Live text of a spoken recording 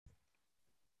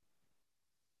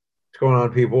going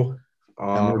on, people?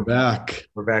 And we're Um, back.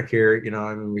 we're back here.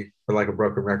 We're like a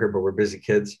broken record, but we're busy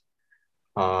kids.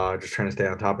 Just trying to stay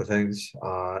on top of things.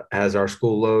 As our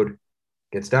school load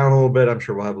gets down a little bit, I'm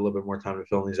sure we'll have a little bit more time to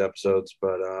film these episodes.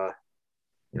 But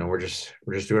we're just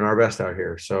doing our best out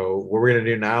here. So what we're gonna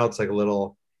do now, it's like a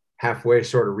little halfway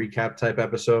sort of recap type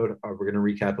episode. We're gonna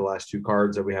recap the last two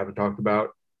cards that we haven't talked about.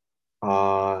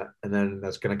 And then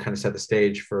that's gonna kind of set the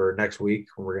stage for next week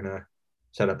when we're gonna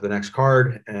set up the next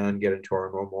card and get into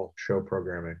our normal show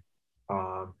programming.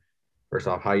 Um, First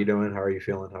off, how you doing? How are you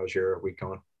feeling? How's your week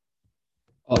going?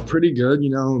 Pretty good.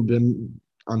 Been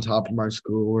on top of my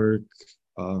schoolwork,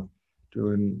 uh,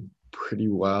 doing pretty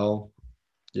well.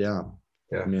 Yeah.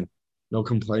 I Yeah, mean, no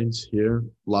complaints here.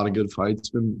 A lot of good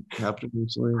fights been happening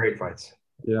recently. great fights.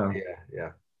 Yeah. Yeah,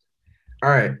 yeah. All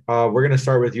right, we're gonna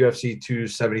start with UFC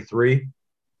 273,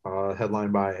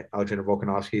 headlined by Alexander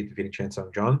Volkanovski defeating Chan Sung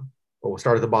Jung. But we'll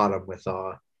start at the bottom with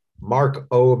Mark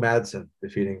O. Madsen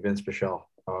defeating Vince Pichel.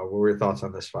 What were your thoughts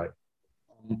on this fight?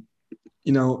 Um,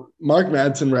 Mark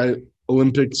Madsen, right?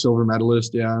 Olympic silver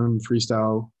medalist, yeah, in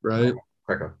freestyle, right?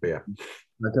 Greco, but yeah,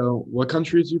 What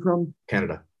country is he from?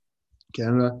 Canada.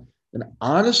 Canada. And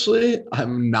honestly,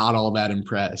 I'm not all that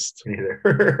impressed.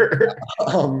 Neither.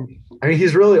 Um, I mean,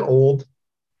 he's really old.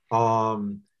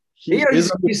 Um, he is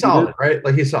he's undefeated. solid, right?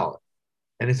 Like he's solid,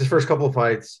 and it's his first couple of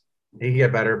fights. He can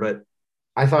get better, but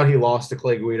I thought he lost to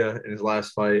Clay Guida in his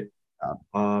last fight.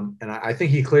 And I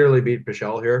think he clearly beat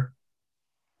Pichel here.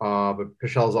 But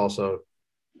Pichel's also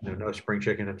no spring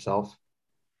chicken himself.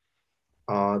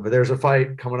 But there's a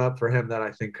fight coming up for him that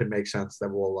I think could make sense. That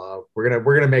we're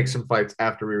gonna make some fights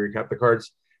after we recap the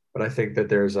cards. But I think that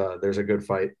there's a good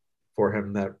fight for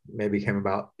him that maybe came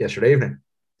about yesterday evening.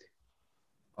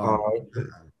 Uh, Um,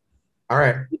 all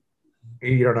right,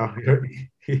 you don't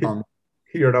know. um,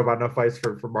 You don't know about enough fights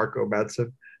for Marco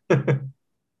Madsen.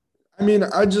 I mean,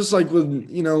 I just like when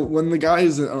the guy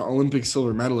is an Olympic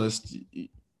silver medalist Do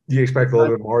you expect a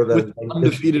little bit more with than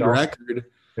undefeated record,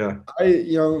 Yeah,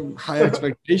 high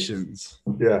expectations,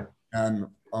 yeah, and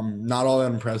not all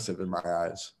that impressive in my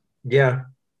eyes. yeah,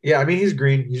 yeah. I mean, he's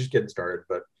green. He's just getting started,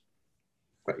 but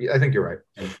I think you're right.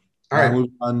 All Now right.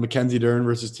 moving on, Mackenzie Dern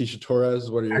versus Tisha Torres.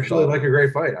 What are your Actually, thoughts? like a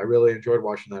great fight. I really enjoyed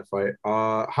watching that fight.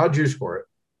 How'd you score it?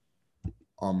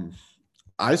 Um,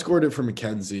 I scored it for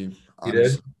Mackenzie. You did?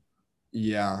 Honestly,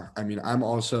 yeah. I mean, I'm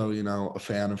also a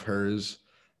fan of hers.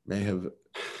 May have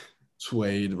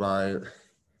swayed my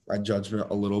judgment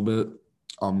a little bit.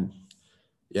 Um,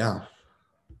 yeah.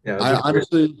 Yeah, it was I a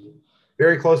honestly,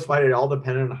 very close fight. It all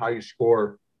depended on how you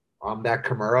score. That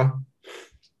Kimura,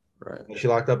 right. she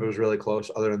locked up. It was really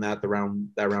close. Other than that, that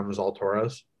round was all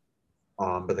Torres.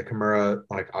 But the Kimura,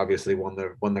 like obviously won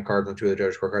the cards on two of the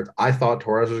judges' scorecards. I thought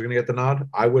Torres was going to get the nod.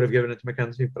 I would have given it to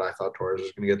Mackenzie, but I thought Torres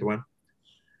was going to get the win.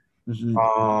 But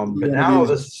One of now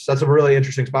these, that's a really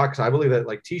interesting spot because I believe that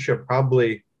like Tisha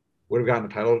probably would have gotten a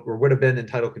title or would have been in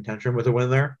title contention with a win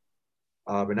there.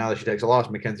 But now that she takes a loss,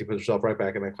 Mackenzie puts herself right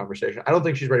back in that conversation. I don't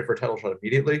think she's ready for a title shot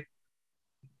immediately.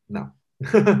 No,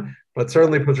 but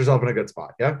certainly puts herself in a good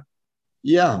spot. Yeah.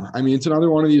 yeah. I mean, it's another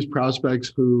one of these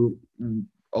prospects who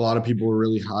a lot of people were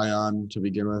really high on to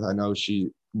begin with. I know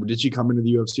did she come into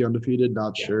the UFC undefeated?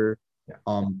 Not Yeah. sure. Yeah.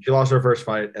 Um, She lost her first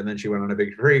fight and then she went on a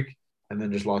big streak and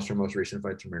then just lost her most recent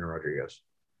fight to Marina Rodriguez.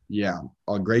 yeah,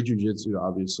 great jujitsu.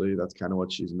 Obviously, that's kind of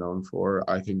what she's known for.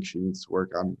 I think she needs to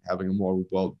work on having a more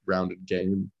well-rounded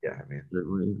game. Yeah, I mean,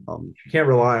 Certainly, you can't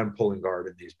rely on pulling guard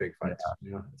in these big fights.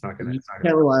 yeah. It's not gonna. You It's not can't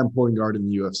gonna. rely on pulling guard in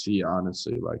the UFC.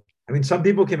 Honestly, like I mean, some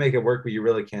people can make it work, but you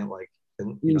really can't. Like, I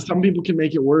mean, some people can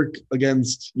make it work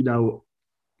against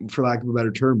for lack of a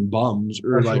better term, bums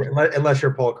or like unless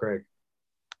you're Paul Craig.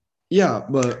 yeah,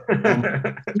 but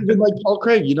even like Paul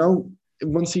Craig,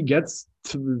 once he gets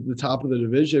to the top of the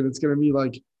division, it's going to be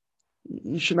like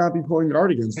you should not be pulling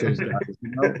guard against those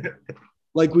guys.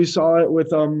 Like we saw it with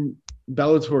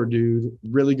Bellator dude,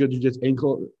 really good just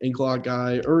ankle lock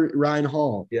guy, or Ryan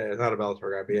Hall. Yeah, it's not a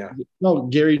Bellator guy, but yeah. No,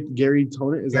 Gary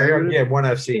Tonin is that? Yeah, one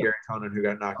FC Gary Tonin who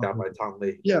got knocked out by Tom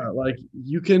Lee. Yeah, like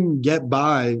you can get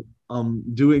by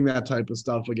doing that type of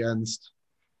stuff against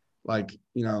like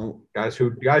guys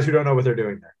who don't know what they're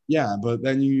doing there. Yeah, but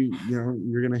then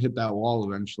you're gonna hit that wall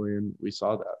eventually, and we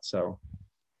saw that. So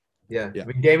yeah. I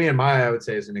mean, Damian Maia, I would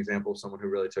say, is an example of someone who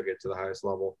really took it to the highest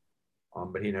level,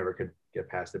 but he never could get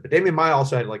past it. But Damian Maia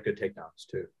also had like good takedowns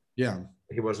too. Yeah,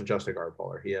 he wasn't just a guard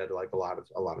puller. He had like a lot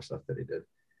of stuff that he did.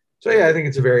 So yeah, I think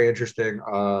it's a very interesting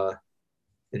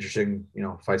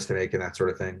fights to make and that sort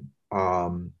of thing.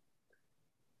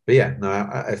 But yeah, no,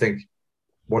 I think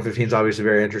 115 is obviously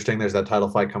very interesting. There's that title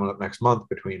fight coming up next month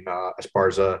between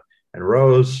Esparza and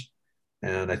Rose.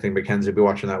 And I think Mackenzie will be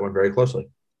watching that one very closely.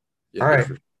 Yeah, All right.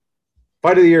 for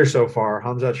Fight of the year so far,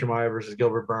 Hamzat Chimaev versus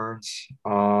Gilbert Burns.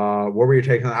 What were your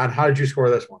take on that? How did you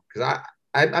score this one? Because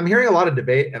I'm hearing a lot of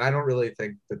debate, and I don't really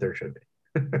think that there should be.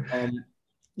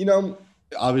 You know,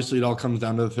 obviously it all comes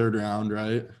down to the third round,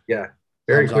 right? Yeah,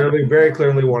 very clearly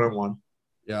 1-on-1.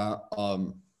 Yeah.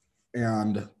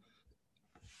 And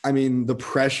I mean, the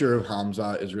pressure of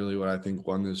Hamzat is really what I think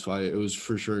won this fight. It was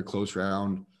for sure a close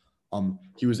round.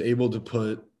 He was able to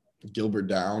put Gilbert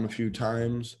down a few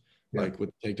times, like with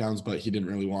takedowns, but he didn't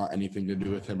really want anything to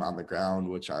do with him on the ground,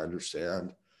 which I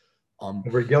understand.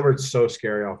 Gilbert's so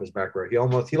scary off his back row. He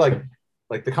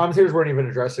like the commentators weren't even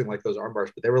addressing like those arm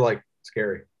bars, but they were like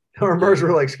scary. The arm bars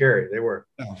were like scary. They were.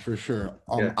 Yeah, for sure.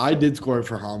 I did score it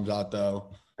for Hamzat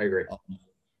though. I agree.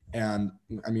 And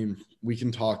I mean, we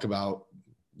can talk about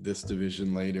this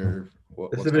division later.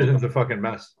 This division's a fucking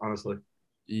mess, honestly.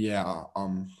 Yeah.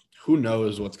 Who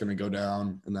knows what's going to go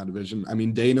down in that division? I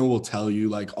mean, Dana will tell you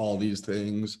like all these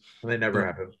things. And they never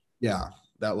happen. Yeah,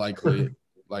 that likely,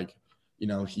 like, you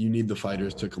know, you need the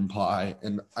fighters to comply.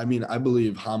 And I mean, I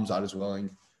believe Hamzat is willing.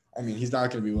 I mean, he's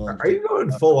not going to be willing. Are you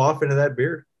going full off into that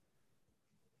beard?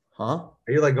 Huh?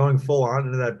 Are you like going full on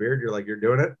into that beard? You're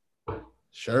doing it?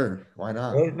 Sure. Why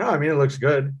not? No, I mean, it looks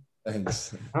good.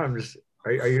 Thanks. I'm just,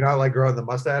 are you not like growing the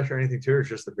mustache or anything too, or it's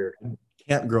just the beard?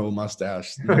 Can't grow a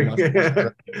mustache. No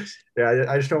mustache. Yeah,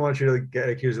 I just don't want you to get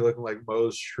accused of looking like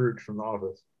Mose Schrute from The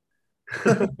Office.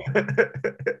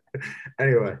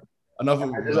 Anyway, enough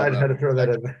of I just had to throw that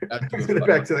in there. Back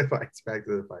to the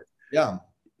fight. Yeah.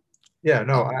 Yeah,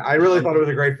 no, I really thought it was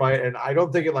a great fight, and I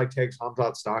don't think it like takes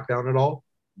Hamzat's stock down at all.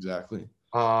 Exactly.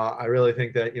 I really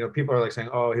think that, you know, people are like saying,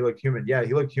 oh, he looked human. Yeah,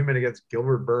 he looked human against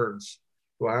Gilbert Burns,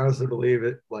 who I honestly believe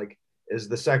it like is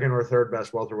the second or third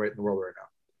best welterweight in the world right now.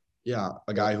 Yeah,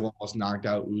 a guy who almost knocked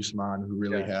out Usman, who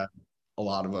really had a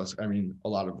lot of us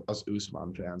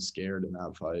Usman fans scared in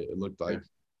that fight. It looked like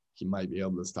he might be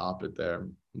able to stop it there.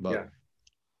 But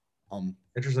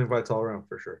interesting fights all around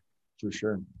for sure. For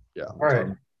sure. Yeah. All right.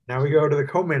 Now we go to the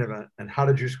co-main event. And how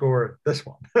did you score this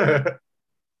one?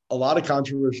 A lot of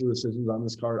controversial decisions on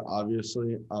this card,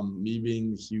 obviously. Me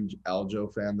being the huge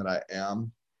Aljo fan that I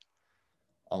am.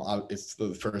 It's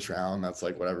the first round. That's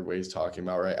like what everybody's talking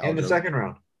about, right? In the second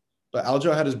round. But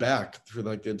Aljo had his back for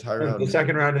like the entire round. The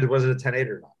second round, was it a 10-8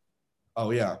 or not?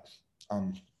 Oh, yeah.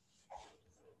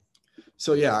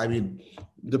 So, yeah, I mean,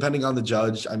 depending on the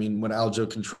judge, I mean, when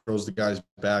Aljo controls the guy's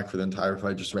back for the entire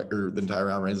fight, the entire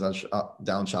round, rains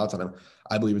down shots on him,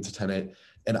 I believe it's a 10-8.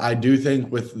 And I do think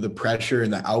with the pressure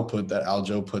and the output that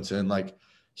Aljo puts in, like,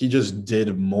 he just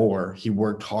did more. He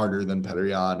worked harder than Petr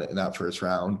Yan in that first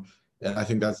round. And I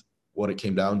think that's what it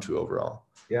came down to overall.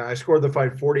 Yeah, I scored the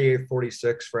fight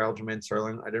 48-46 for Aljamain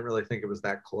Sterling. I didn't really think it was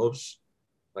that close.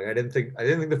 Like I didn't think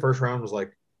the first round was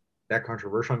like that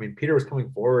controversial. I mean, Peter was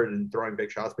coming forward and throwing big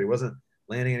shots, but he wasn't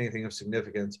landing anything of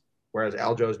significance. Whereas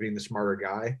Aljo was being the smarter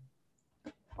guy.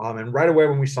 And right away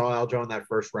when we saw Aljo in that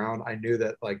first round, I knew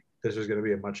that like this was going to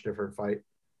be a much different fight.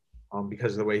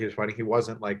 Because of the way he was fighting, he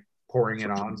wasn't like pouring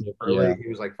it on early. Yeah. He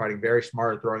was like fighting very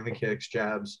smart, throwing the kicks,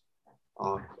 jabs.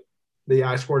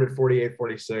 I scored at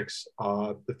 48-46.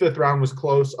 The fifth round was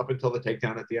close up until the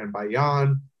takedown at the end by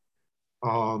Yan.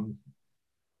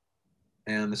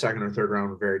 And the second or third round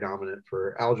were very dominant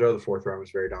for Aljo. The fourth round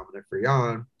was very dominant for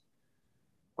Yan.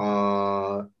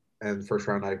 And the first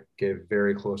round I gave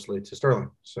very closely to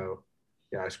Sterling. So,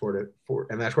 yeah, I scored it 4.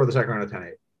 And I scored the second round at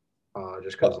 10-8.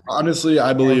 Just because. Honestly,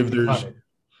 I believe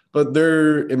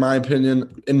there, in my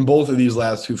opinion, in both of these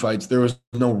last two fights, there was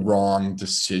no wrong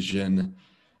decision.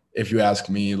 If you ask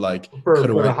me, like the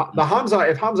Hamzat,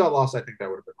 if Hamzat lost, I think that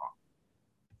would have been wrong.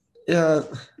 Yeah,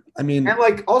 I mean, and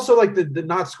like also like the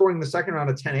not scoring the second round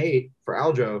of 10-8 for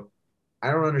Aljo, I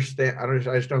don't understand. I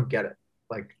just don't get it.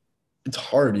 Like, it's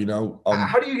hard, you know.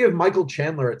 How do you give Michael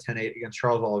Chandler a 10-8 against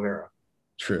Charles Oliveira?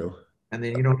 True. And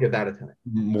then you don't give that a 10-8.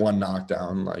 One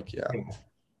knockdown, like yeah.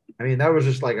 I mean, that was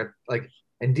just like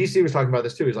and DC was talking about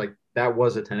this too. He's like, that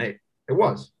was a 10-8. It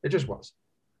was. It just was.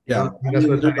 Yeah, I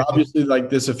mean, there's obviously like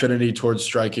this affinity towards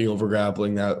striking over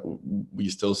grappling that we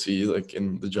still see like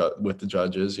in with the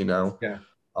judges, you know. Yeah.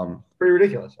 Pretty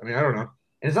ridiculous. I mean, I don't know.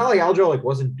 And it's not like Aljo like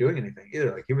wasn't doing anything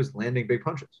either. Like he was landing big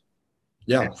punches.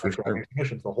 Yeah, for sure.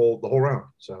 The whole round.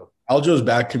 So Aljo's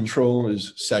back control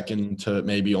is second to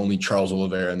maybe only Charles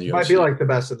Oliveira in the UFC. Might be like the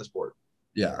best in the sport.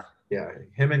 Yeah. Yeah.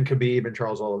 Him and Khabib and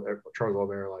Charles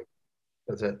Oliveira, like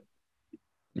that's it.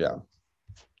 Yeah.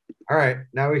 All right,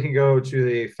 now we can go to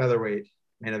the featherweight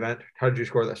main event. How did you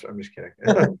score this? I'm just kidding.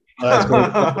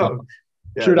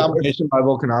 Sure, domination by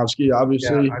Volkanovski,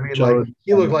 obviously. Yeah, I mean, like,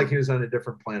 he looked like he was on a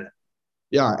different planet.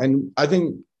 Yeah, and I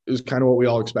think is kind of what we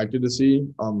all expected to see.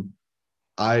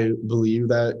 I believe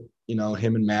that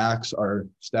him and Max are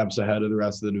steps ahead of the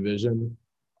rest of the division.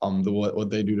 What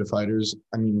they do to fighters.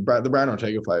 I mean, the Brian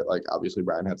Ortega fight, like obviously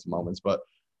Brian had some moments, but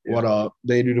what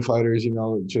they do to fighters,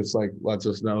 just like lets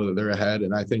us know that they're ahead,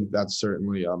 and I think that's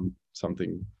certainly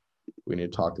something we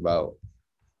need to talk about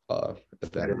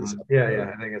at the end of this episode.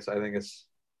 Yeah. I think it's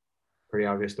pretty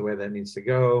obvious the way that needs to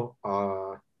go.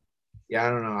 Yeah, I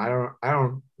don't know. I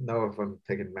don't know if I'm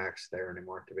taking Max there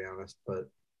anymore, to be honest, but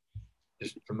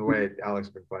just from the way Alex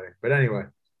has been fighting. But anyway.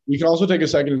 We can also take a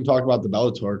second and talk about the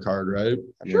Bellator card, right?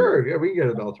 Sure. Yeah, we can get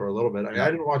to Bellator a little bit. I mean,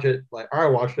 I didn't watch it. I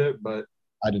watched it, but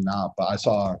I did not. But I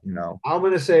saw, I'm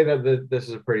going to say that this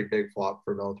is a pretty big flop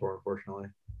for Bellator, unfortunately.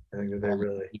 I think that they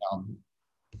really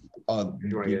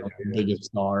biggest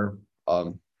star.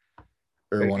 Or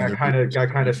one got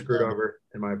kind of screwed over,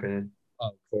 in my opinion.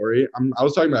 Corey, I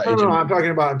was talking about. No, I'm talking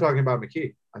about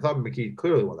McKee. I thought McKee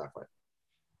clearly won that fight.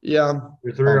 Yeah, it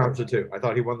was 3 rounds to 2. I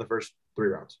thought he won the first 3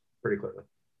 rounds pretty clearly.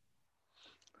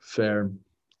 Fair.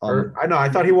 I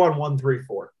thought he won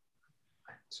 1-3-4.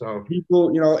 So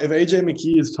people, if AJ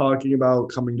McKee is talking about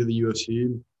coming to the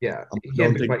UFC, yeah,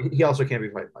 he also can't be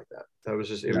fighting like that. That was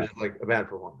just it was just like a bad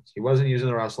performance. He wasn't using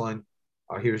the wrestling.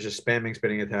 He was just spamming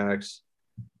spinning attacks.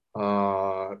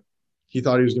 He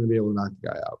thought he was going to be able to knock the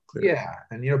guy out. Clearly. Yeah,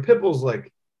 and Pitbull's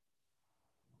like,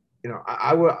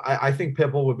 I think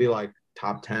Pitbull would be like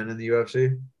top 10 in the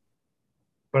UFC.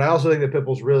 But I also think that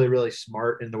Pitbull's really, really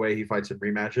smart in the way he fights in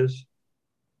rematches.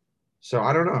 So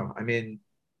I don't know. I mean,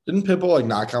 didn't Pitbull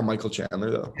knock out Michael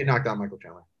Chandler though? He knocked out Michael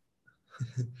Chandler.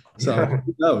 So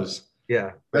who knows?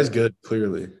 Yeah, that's good.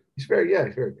 Clearly, he's very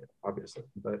good, obviously.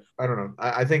 But I don't know.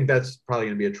 I think that's probably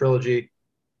going to be a trilogy.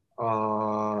 But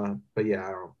yeah,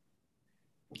 I don't know.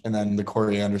 And then the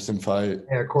Corey Anderson fight.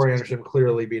 Yeah, Corey Anderson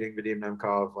clearly beating Vadim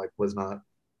Nemkov was not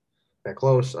that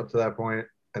close up to that point,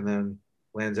 and then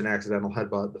lands an accidental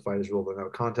headbutt. The fight is ruled a no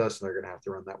contest, and they're going to have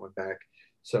to run that one back.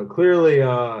 So clearly,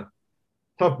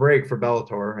 tough break for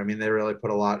Bellator. I mean, they really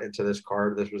put a lot into this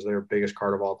card. This was their biggest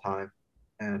card of all time,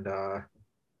 and kind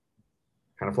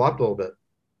of flopped a little bit.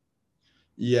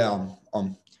 Yeah,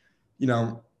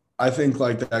 I think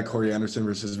that Corey Anderson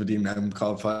versus Vadim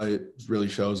Nemkov fight really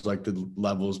shows the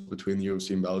levels between the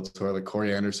UFC and Bellator.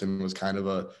 Corey Anderson was kind of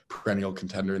a perennial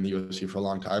contender in the UFC for a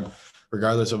long time,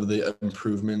 regardless of the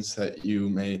improvements that you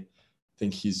may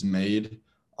think he's made.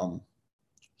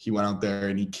 He went out there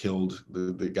and he killed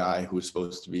the guy who was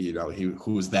supposed to be,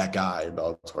 who was that guy in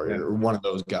Bellator, or one of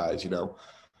those guys, Well,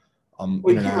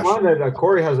 keep in mind that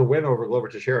Corey has a win over Glover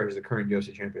Teixeira, who's the current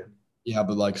UFC champion. Yeah,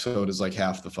 but so does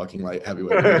half the fucking light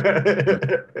heavyweight.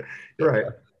 You're right.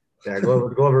 Yeah,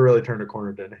 Glover really turned a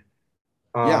corner, didn't he?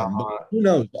 Yeah, but who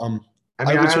knows?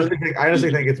 I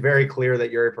honestly think it's very clear that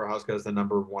Yuri Prochazka is the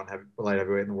number 1 light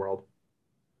heavyweight in the world.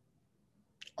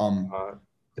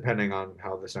 Depending on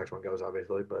how this next one goes,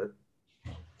 obviously, but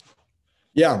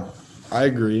yeah, I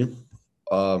agree.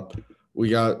 We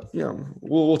got,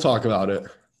 we'll talk about it.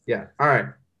 Yeah. All right.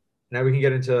 Now we can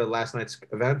get into last night's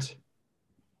event.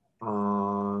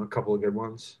 A couple of good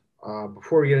ones.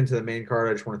 Before we get into the main card,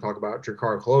 I just want to talk about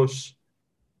Jakar Close.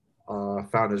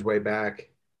 Found his way back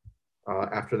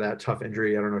after that tough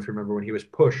injury. I don't know if you remember when he was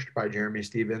pushed by Jeremy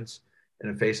Stevens in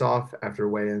a face-off after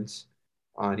weigh-ins.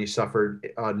 And he suffered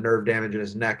nerve damage in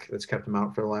his neck that's kept him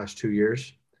out for the last 2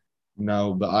 years.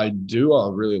 No, but I do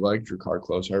really like Jakar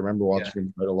Close. I remember watching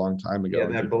him fight a long time ago.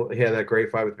 He had that great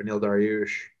fight with Beneil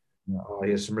Dariush. Yeah. He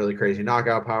has some really crazy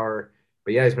knockout power.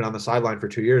 But yeah, he's been on the sideline for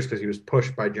 2 years because he was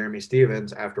pushed by Jeremy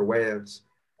Stevens after weigh-ins,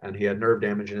 and he had nerve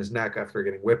damage in his neck after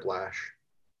getting whiplash.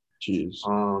 Jeez.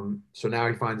 So now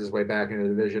he finds his way back into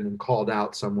the division and called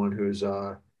out someone who's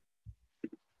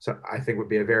so I think would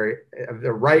be the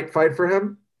right fight for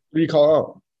him. Who do you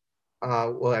call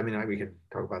out? Well, I mean, we can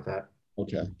talk about that.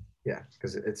 Okay. Yeah,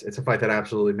 because it's a fight that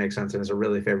absolutely makes sense and is a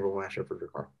really favorable matchup for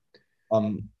Jakar.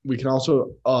 We can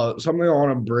also something I want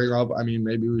to bring up. I mean,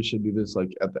 maybe we should do this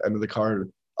at the end of the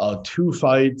card. 2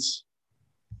 fights,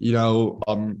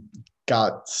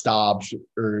 got stopped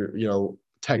or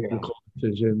technical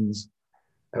decisions.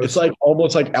 It's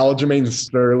almost like Aljamain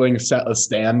Sterling set a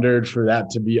standard for that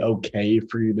to be okay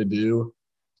for you to do,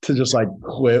 to just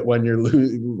quit when you're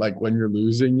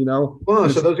losing. Well,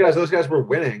 so those guys were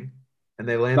winning, and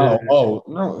they landed.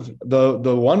 No.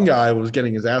 The one guy was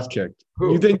getting his ass kicked.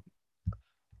 Who? You think?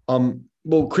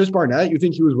 Well, Chris Barnett, you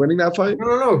think he was winning that fight?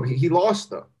 No. He lost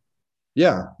though.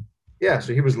 Yeah. Yeah.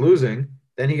 So he was losing.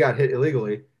 Then he got hit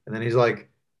illegally, and then he's like,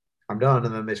 "I'm done,"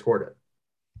 and then they scored it.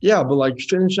 Yeah, but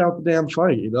finish out the damn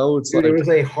fight. It's there was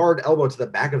a hard elbow to the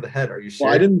back of the head. Are you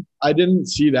serious? Well, I didn't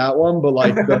see that one, but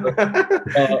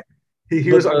He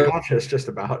But was unconscious just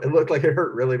about. It looked like it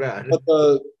hurt really bad.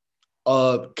 the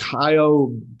Kyle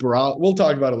Bra. We'll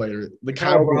talk about it later. The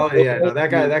Kyle Kyle Brawley, yeah, no, Bra.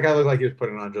 that guy looked like he was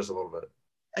putting on just a little bit.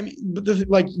 I mean, but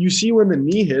like you see when the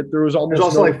knee hit, there was There's almost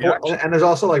also no like reaction. and there's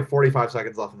also like 45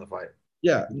 seconds left in the fight.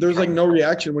 Yeah, there's like no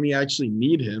reaction when he actually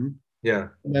need him. Yeah,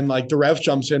 And then like the ref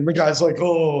jumps in, the guy's like,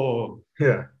 "Oh."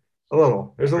 yeah, a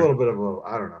little. There's a little bit of a little.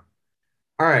 I don't know.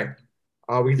 All right,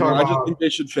 we can talk I just think about they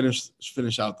should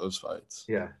finish out those fights.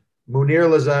 yeah, Munir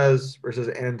Lazzez versus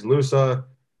Andalusa.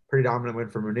 Pretty dominant win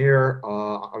for Munir.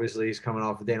 Obviously, he's coming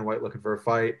off of Dana White looking for a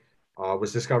fight.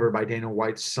 Was discovered by Dana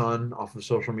White's son off of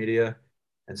social media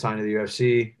and signed to the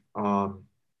UFC.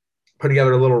 Put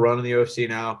together a little run in the UFC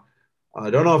now.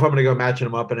 Don't know if I'm going to go matching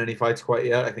him up in any fights quite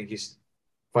yet. I think he's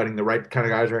fighting the right kind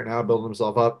of guys right now, building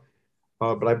himself up.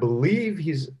 But I believe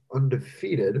he's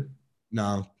undefeated,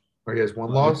 No, or he has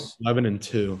one loss.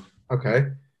 11-2. Okay.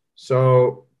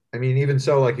 So, I mean, even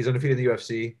so, like he's undefeated in the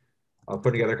UFC,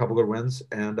 putting together a couple good wins,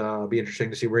 and it'll be interesting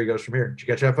to see where he goes from here. Did you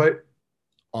catch that fight?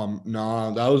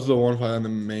 No, that was the one fight on the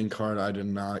main card I did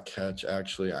not catch,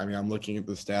 actually. I mean, I'm looking at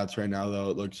the stats right now, though.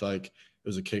 It looks like it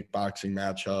was a kickboxing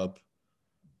matchup.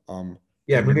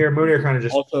 Yeah, Munir kind of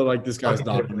just also like this guy's hit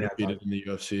him not from the outside. undefeated in the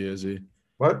UFC, is he?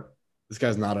 What? This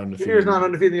guy's not Munir's undefeated. not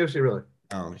undefeated in the UFC, really.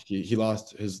 No, he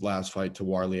lost his last fight to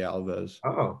Warley Alves.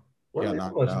 Oh, He got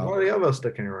knocked out. Warley Alves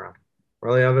sticking around.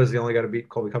 Warley Alves is the only guy to beat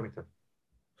Colby Covington.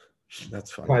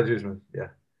 That's funny. Clyde Usman, yeah.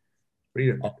 What are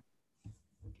you doing?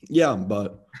 Yeah,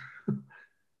 but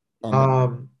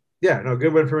yeah, no,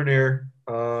 good win for Munir.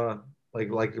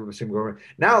 Like you see him going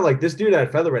now. Like this dude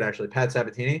at featherweight, actually, Pat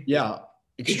Sabatini. yeah,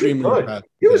 extremely good.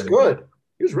 He was good.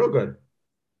 He was real good.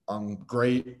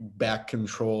 Great back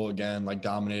control again, like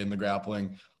dominating the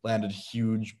grappling. Landed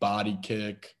huge body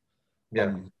kick.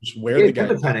 Yeah, just where the guy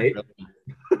 10-8.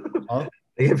 Huh?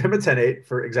 They gave him a 10-8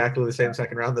 for exactly the same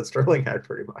second round that Sterling had,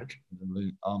 pretty much.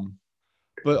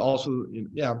 But also,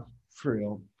 yeah, for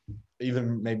real.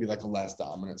 Even maybe like a less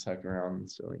dominant second round than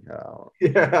Sterling had out.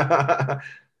 Yeah.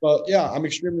 But yeah, I'm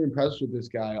extremely impressed with this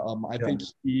guy. I think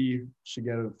he should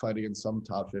get a fight against some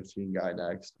top 15 guy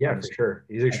next. Yeah, for sure.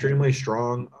 He's extremely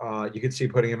strong. You could see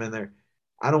putting him in there.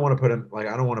 I don't want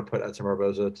to put Edson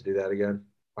Barboza to do that again.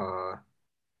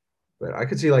 But I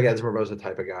could see like Edson Barboza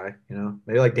type of guy,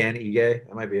 maybe like Dan Ige.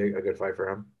 That might be a good fight for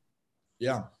him.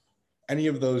 Yeah. Any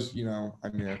of those, I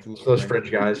mean, those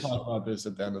fringe guys. We'll talk about this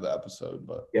at the end of the episode,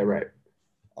 but yeah, right.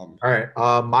 All right.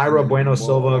 Myra Bueno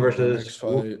Silva versus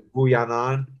Wu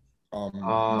Yanan.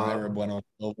 Myra Bueno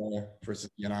Silva versus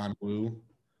Yanan Wu.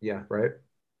 Yeah, right.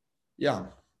 Yeah.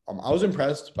 I was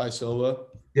impressed by Silva.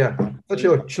 Yeah, I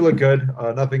thought she looked good.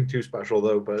 Nothing too special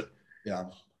though, but yeah.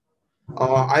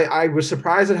 I was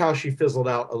surprised at how she fizzled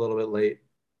out a little bit late.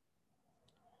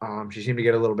 She seemed to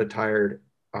get a little bit tired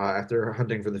after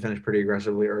hunting for the finish pretty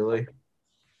aggressively early.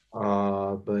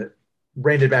 But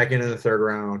reined it back in the third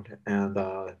round and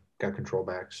got control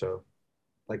back. So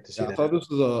like to see that. I thought this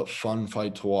was a fun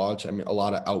fight to watch. I mean, a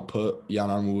lot of output.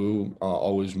 Yanan Wu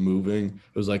always moving.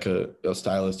 It was like a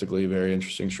stylistically very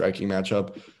interesting striking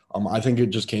matchup. I think it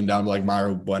just came down to like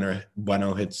Myra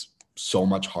Bueno hits so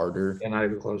much harder. And not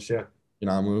even close, yeah.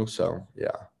 Yanan Wu, so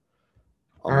yeah.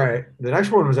 All right. The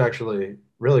next one was actually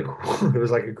really cool. It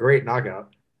was like a great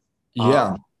knockout.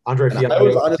 Yeah. Andre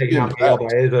Fialho taking out Miguel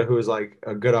Baeza, who is like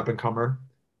a good up and comer.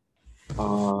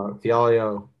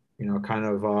 Fialho, kind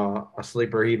of a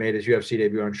sleeper. He made his UFC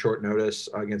debut on short notice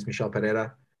against Michel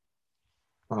Pereira.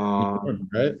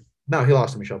 Right? No, he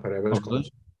lost to Michel Pereira, but it was close.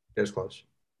 It was close.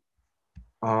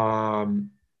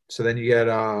 So then you get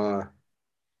a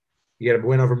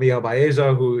win over Miguel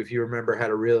Baeza, who, if you remember,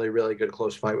 had a really, really good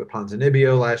close fight with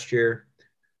Ponzinibbio last year.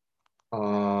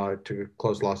 Took a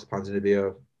close loss to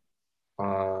Ponzinibbio.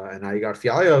 And now you got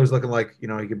Fialho, who's looking like, he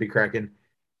could be cracking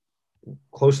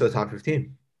close to the top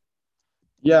 15.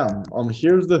 Yeah.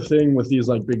 Here's the thing with these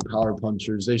like big power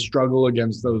punchers. They struggle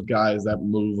against those guys that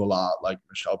move a lot, like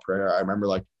Michel Pereira. I remember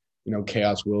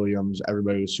Chaos Williams,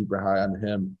 everybody was super high on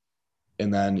him.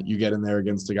 And then you get in there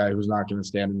against a guy who's not going to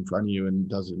stand in front of you and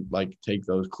doesn't take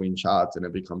those clean shots, and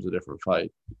it becomes a different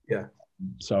fight. Yeah.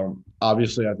 So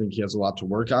obviously I think he has a lot to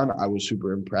work on. I was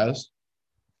super impressed.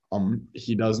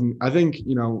 He doesn't, I think,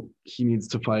 he needs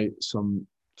to fight some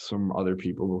other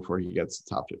people before he gets to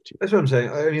top 15. That's what I'm saying.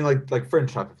 I mean, like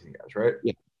fringe top 15 guys, right?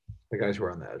 Yeah. The guys who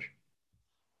are on the edge.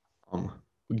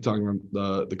 We can talk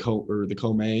about the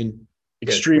co-main.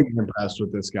 Extremely impressed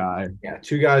with this guy. Yeah,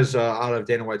 two guys out of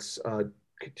Dana White's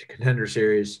contender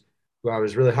series who I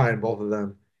was really high on both of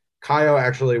them. Kaio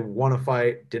actually won a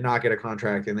fight, did not get a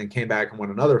contract, and then came back and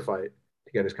won another fight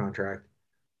to get his contract.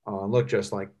 Looked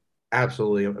just like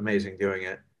absolutely amazing doing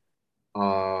it.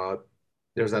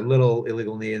 There's that little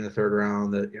illegal knee in the third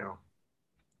round that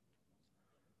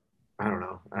I don't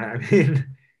know. I mean,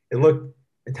 it looked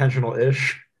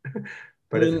intentional-ish, I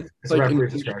but mean, it's it's a like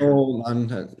referee's discretion.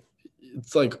 intentional.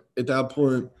 It's like at that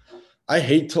point, I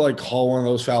hate to like call one of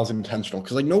those fouls intentional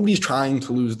because like nobody's trying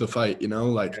to lose the fight,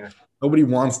 like Yeah. nobody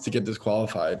wants to get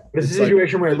disqualified. But it's a It's like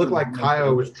situation where it looked like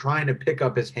Kyle was trying to pick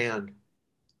up his hand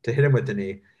to hit him with the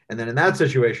knee, and then in that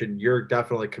situation, you're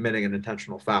definitely committing an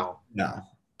intentional foul. yeah,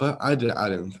 but I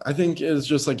didn't. I think it's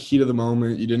just like heat of the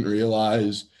moment. You didn't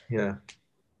realize Yeah.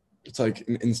 it's like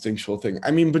an instinctual thing.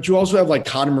 I mean, but you also have like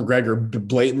Conor McGregor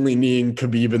blatantly kneeing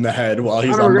Khabib in the head while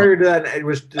he's Conor on the McGregor did that. And it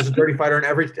was just a dirty fighter, and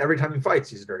every time he fights,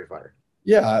 he's a dirty fighter.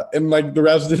 yeah, and like the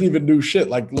refs didn't even do shit.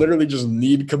 Like literally just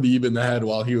kneed Khabib in the head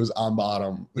while he was on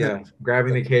bottom. Yeah,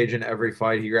 grabbing the cage in every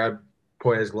fight. He grabbed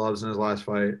Poya's gloves in his last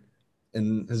fight.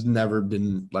 And has never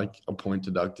been like a point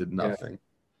deducted, Yeah, nothing.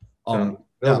 so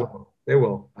Yeah. they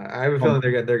will. I have a feeling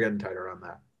they're getting tighter on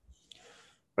that.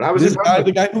 But I was This impressed. guy,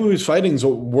 the guy who he's fighting is a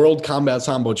world combat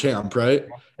sambo champ, right?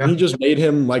 And Yeah, he just made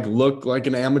him like look like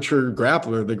an amateur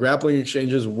grappler. The grappling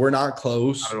exchanges were not not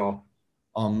close. at all.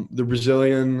 The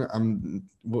Brazilian,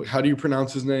 how do you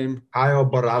pronounce his name? Kyle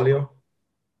Baralho.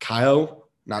 Kyle,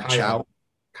 not Kyle. Chow.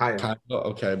 Kyle. Kyle,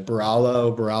 okay.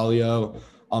 Baralho. Baralho.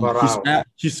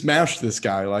 He smashed this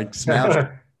guy, like smashed.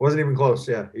 Wasn't even close.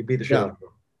 Yeah, he beat the shit Yeah. out of him.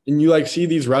 And you like see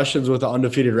these Russians with an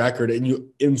undefeated record, and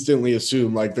you instantly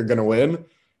assume like they're gonna win.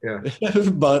 Yeah,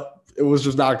 But it was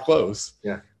just not close.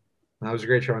 yeah. That was a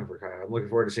great showing for Kyle. I'm looking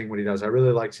forward to seeing what he does. I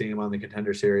really like seeing him on the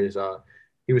Contender Series.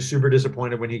 He was super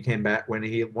disappointed when he came back when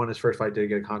he won his first fight to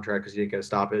get a contract because he didn't get a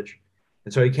stoppage,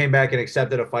 and so he came back and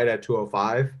accepted a fight at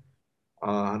 205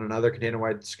 on another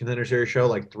Contender Series show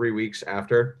like 3 weeks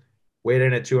after. Weighed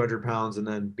in at 200 pounds and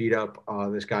then beat up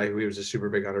this guy who he was a super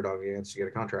big underdog against to get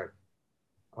a contract.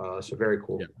 So very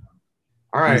cool. Yeah.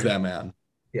 All right. He's that man.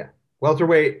 Yeah.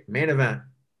 Welterweight main event.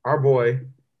 Our boy,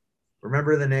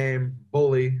 remember the name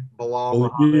Bully Bilal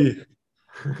Muhammad.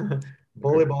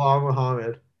 Bully Bilal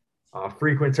Muhammad,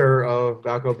 frequenter of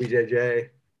Valco BJJ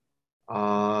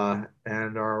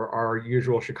and our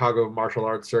usual Chicago martial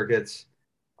arts circuits.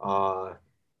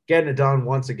 Getting it done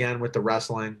once again with the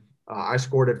wrestling. I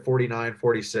scored at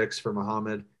 49-46 for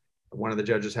Muhammad. One of the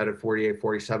judges had it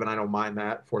 48-47. I don't mind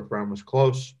that. Fourth round was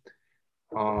close.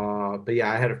 But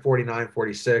yeah, I had it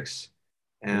 49-46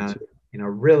 and,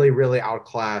 really, really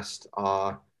outclassed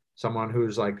someone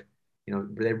who's like,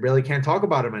 they really can't talk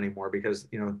about him anymore because,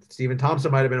 Stephen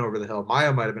Thompson might have been over the hill.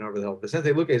 Maia might have been over the hill.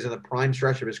 Vicente Luque is in the prime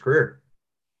stretch of his career.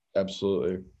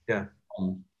 Absolutely. Yeah. I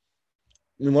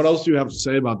mean, what else do you have to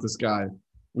say about this guy?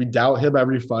 We doubt him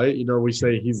every fight. We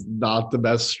say he's not the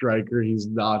best striker. He's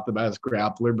not the best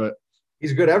grappler, but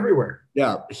he's good everywhere.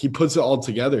 Yeah, he puts it all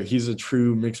together. He's a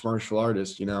true mixed martial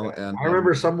artist, And I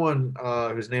remember someone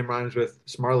whose name rhymes with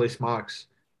Smarly Smocks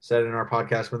said in our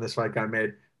podcast when this fight got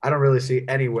made, I don't really see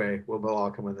any way will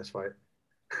Bilal can win this fight.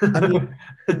 I mean,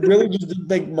 it really just didn't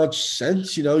make much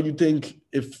sense. You'd think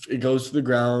if it goes to the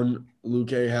ground,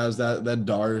 Luque has that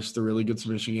Darce, the really good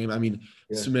submission game. I mean,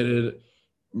 submitted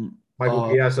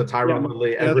Michael Chiesa, Tyron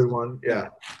Woodley, everyone. Yeah.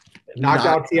 Knocked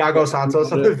out Thiago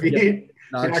Santos on the feet.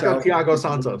 Knocked out Thiago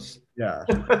Santos. Yeah.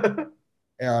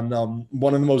 And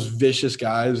one of the most vicious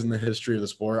guys in the history of the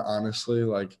sport, honestly.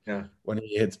 Like when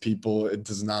he hits people, it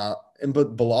does not.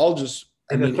 But Bilal just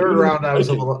in the third round, I was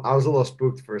a little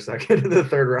spooked for a second in the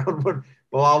third round when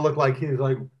Bilal looked like he was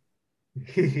like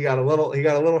he got a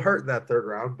little hurt in that third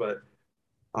round. But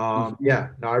yeah,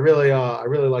 no, I really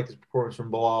like his performance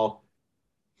from Bilal.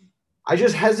 I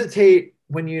just hesitate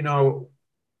when all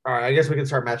right, I guess we can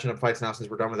start matching up fights now since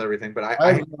we're done with everything. But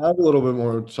I have a little bit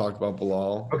more to talk about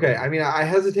Bilal. Okay, I mean, I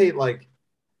hesitate like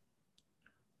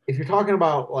if you're talking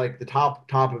about like the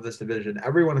top of this division,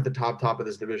 everyone at the top of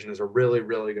this division is a really,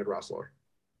 really good wrestler.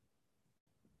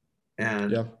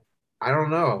 And I don't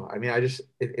know. I mean,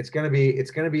 it's gonna be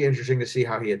interesting to see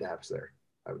how he adapts there,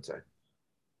 I would say.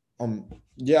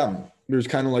 Yeah, there's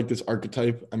kind of like this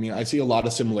archetype. I mean, I see a lot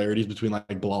of similarities between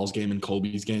like Bilal's game and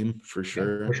Colby's game for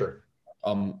sure. Yeah, for sure.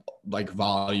 Like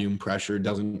volume, pressure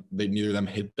they neither of them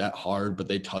hit that hard, but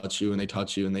they touch you and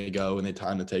they go and they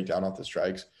time to take down off the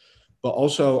strikes. But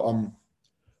also,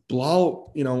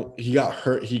 Bilal, he got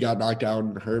hurt, he got knocked out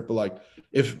and hurt, but like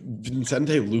if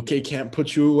Vicente Luque can't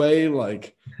put you away,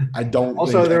 like I don't.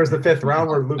 Also, there was the fifth round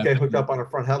where Luque hooked up on a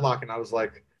front headlock, and I was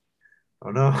like,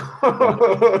 oh no.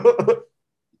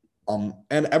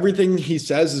 And everything he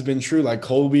says has been true. Like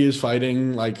Colby is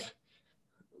fighting like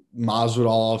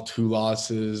Masvidal, 2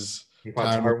 losses. He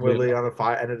fought Tyron Woodley on a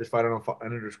fight, ended his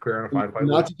career on a 5-fight.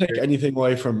 Not to take anything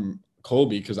away from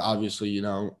Colby, because obviously,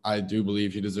 I do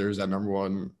believe he deserves that number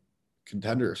 1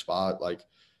 contender spot, like,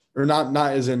 or not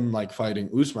as in like fighting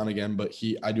Usman again, but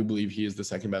I do believe he is the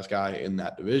second best guy in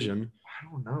that division.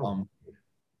 I don't know.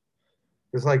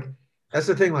 It's like that's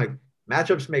the thing. Like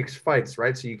matchups makes fights,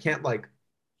 right? So you can't like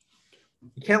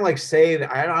say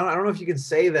that. I don't know if you can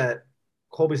say that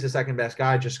Colby's the second best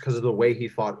guy just because of the way he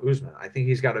fought Usman. I think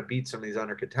he's got to beat some of these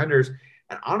under contenders.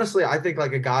 And honestly, I think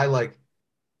like a guy like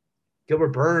Gilbert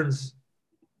Burns,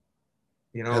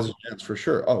 has a chance for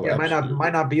sure. Oh, yeah, absolutely.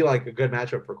 might not be like a good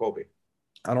matchup for Colby.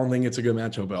 I don't think it's a good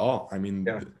matchup at all. I mean,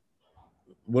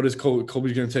 what is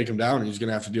Colby's going to take him down? He's going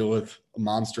to have to deal with a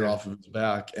monster off of his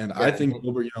back. And I think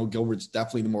Gilbert's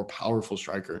definitely the more powerful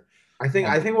striker. I think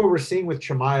what we're seeing with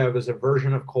Chimaev is a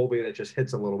version of Colby that just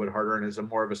hits a little bit harder and is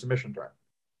more of a submission threat.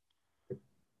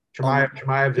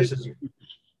 Chimaev just is,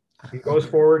 he goes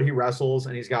forward, he wrestles,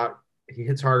 and he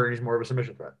hits harder and he's more of a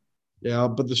submission threat. Yeah,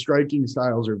 but the striking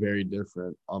styles are very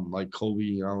different. Like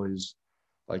Colby, is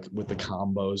like with the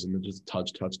combos and then just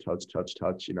touch. It's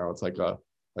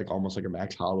like almost like a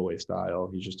Max Holloway style.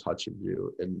 He's just touching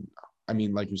you. And I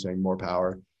mean, like you're saying, more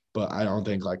power. But I don't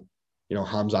think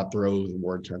Khamzat throws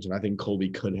more intense. And I think Colby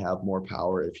could have more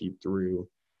power if he threw,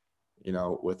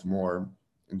 with more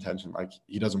intention. Like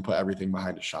he doesn't put everything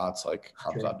behind his shots like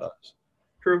Khamzat does.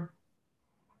 True.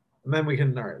 And then we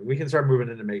can start moving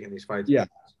into making these fights. Yeah.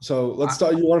 So let's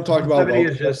talk. You want to talk about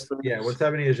 170 is just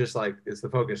 170 is just like it's the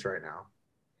focus right now.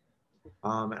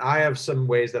 And I have some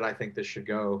ways that I think this should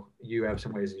go. You have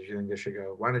some ways that you think this should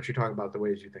go. Why don't you talk about the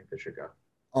ways you think this should go?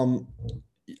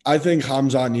 I think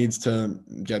Khamzat needs to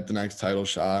get the next title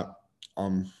shot.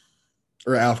 Or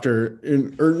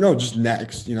just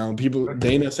next.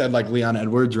 Dana said like Leon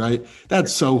Edwards, right?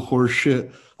 That's so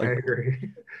horseshit. Like, I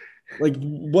agree. Like,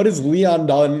 what has Leon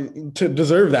done to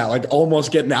deserve that? Like, almost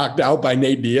get knocked out by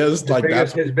Nate Diaz.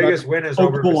 His biggest win is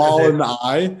over Bilal in the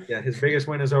eye. Yeah, his biggest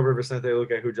win is over Vicente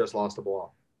Luque, who just lost to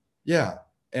Bilal. Yeah,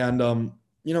 and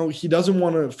he doesn't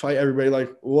want to fight everybody.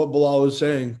 Like what Bilal was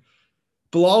saying,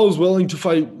 Bilal is willing to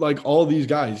fight like all these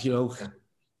guys.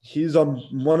 He's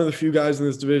one of the few guys in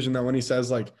this division that when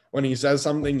he says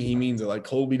something, he means it. Like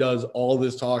Colby does all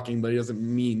this talking, but he doesn't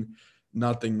mean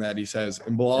nothing that he says.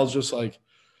 And Bilal's just like.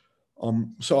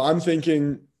 So I'm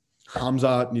thinking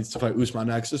Khamzat needs to fight Usman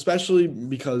next, especially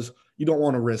because you don't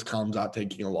want to risk Khamzat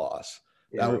taking a loss.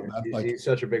 Yeah, he's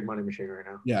such a big money machine right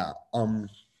now. Yeah.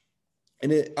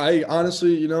 I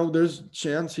honestly, there's a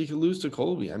chance he could lose to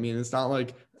Colby. I mean, it's not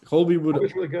like Colby would.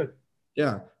 Colby's really good.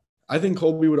 Yeah, I think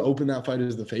Colby would open that fight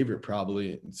as the favorite,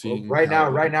 probably. Right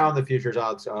now in the futures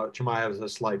odds, Chimaev is a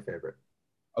slight favorite.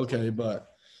 Okay, but.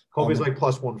 Colby's like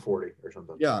plus 140 or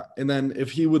something. Yeah. And then if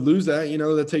he would lose that,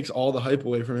 that takes all the hype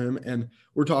away from him. And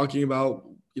we're talking about,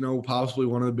 possibly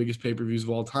one of the biggest pay-per-views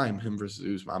of all time, him versus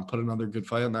Usman. Put another good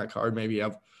fight on that card. Maybe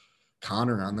have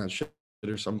Connor on that shit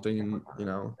or something,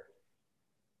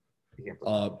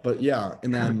 But yeah.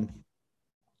 And then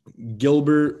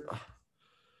Gilbert.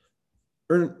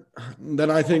 Then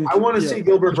I think. I want to see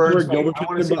Gilbert Burns. I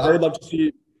would love to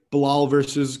see Bilal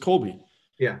versus Colby.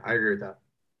 Yeah, I agree with that.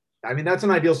 I mean, that's an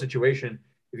ideal situation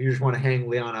if you just want to hang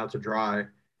Leon out to dry.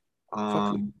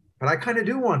 But I kind of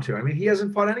do want to. I mean, he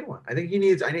hasn't fought anyone. I think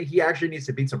he actually needs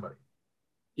to beat somebody.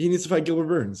 He needs to fight Gilbert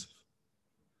Burns.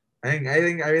 I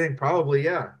think probably,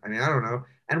 yeah. I mean, I don't know.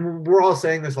 And we're all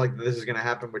saying this like this is going to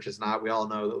happen, which is not. We all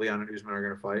know that Leon and Usman are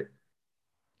going to fight.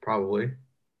 Probably.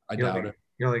 I doubt it.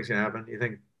 You don't think it's going to happen? You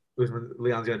think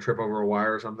Leon's going to trip over a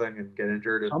wire or something and get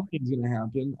injured? Something's going to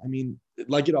happen. I mean,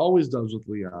 like it always does with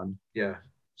Leon. Yeah.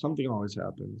 Something always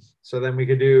happens. So then we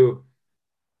could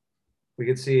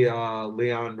see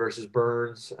Leon versus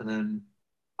Burns, and then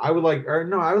I would like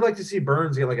to see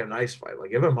Burns get like a nice fight, like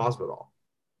give him Masvidal.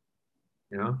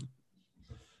 I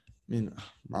mean,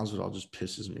 Masvidal just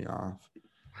pisses me off.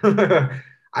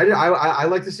 I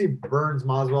like to see Burns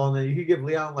Masvidal, and then you could give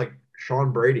Leon like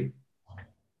Sean Brady.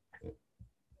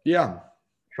 Yeah,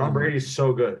 Sean Brady's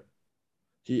so good.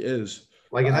 He is.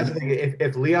 Like, and that's the thing.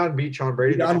 If Leon beat Sean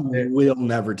Brady, Leon will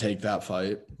never take that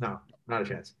fight. No, not a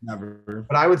chance. Never.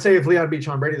 But I would say if Leon beat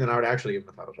Sean Brady, then I would actually give him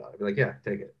a title shot. I'd be like, yeah,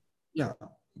 take it. Yeah.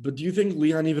 But do you think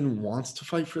Leon even wants to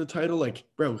fight for the title? Like,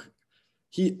 bro,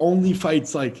 he only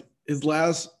fights like his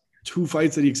last 2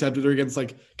 fights that he accepted are against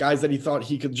like guys that he thought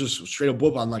he could just straight up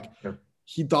whoop on. Like,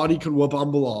 he thought he could whoop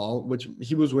on Bilal, which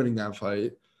he was winning that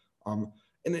fight. And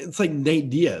it's like Nate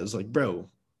Diaz, like, bro.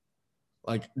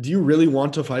 Like, do you really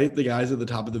want to fight the guys at the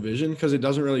top of the division? Because it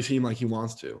doesn't really seem like he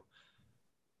wants to.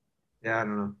 Yeah, I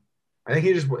don't know. I think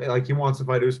he just like he wants to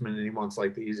fight Usman and he wants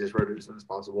like the easiest road to Usman as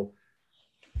possible.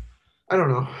 I don't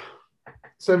know.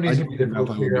 70s gonna be difficult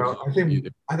to figure out.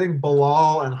 I think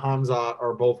Bilal and Khamzat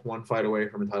are both 1 fight away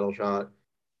from a title shot.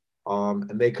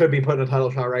 And they could be putting a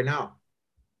title shot right now.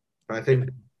 But I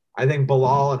think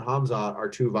Bilal and Hamzat are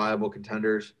two viable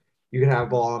contenders. You can have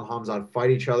Bilal and Hamzat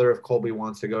fight each other if Colby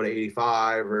wants to go to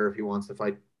 85, or if he wants to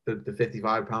fight the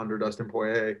 55 pounder Dustin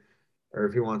Poirier, or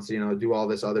if he wants to do all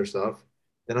this other stuff.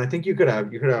 Then I think you could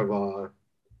have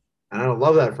and I don't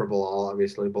love that for Bilal,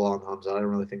 obviously Bilal and Hamzat. I don't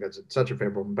really think that's such a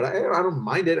favorable, but I don't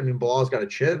mind it. I mean, Bilal's got a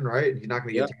chin, right? He's not going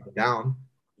to Yeah. get taken down.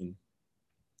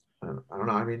 I don't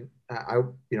know. I mean, I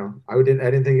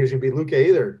didn't think he was going to be Luke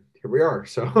either. Here we are.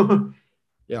 So.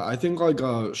 Yeah, I think like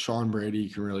Sean Brady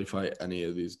can really fight any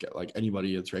of these like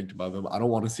anybody that's ranked above him. I don't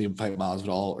want to see him fight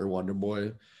Masvidal or Wonder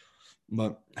Boy,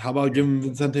 but how about giving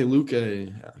Vicente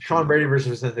Luque? Sean Brady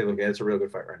versus Vicente Luque. It's a real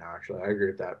good fight right now, actually. I agree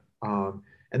with that.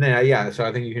 And then yeah, so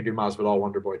I think you can do Masvidal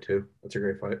Wonder Boy too. That's a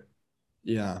great fight.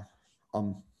 Yeah,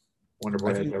 um, Wonder I Boy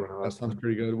has think everyone that else. sounds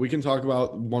pretty good. We can talk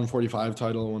about 145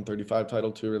 title, 135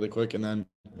 title too, really quick, and then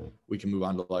we can move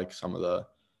on to like some of the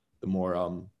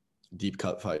more deep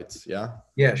cut fights. Yeah.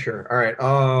 Yeah, sure. All right.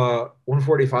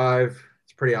 145.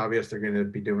 It's pretty obvious they're going to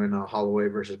be doing Holloway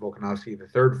versus Volkanovski, the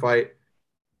third fight.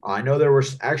 I know there were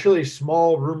actually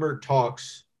small rumored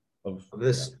talks of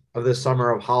this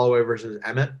summer of Holloway versus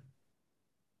Emmett.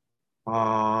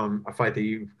 A fight that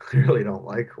you clearly don't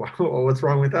like. What's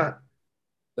wrong with that?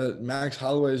 Max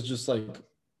Holloway is just like,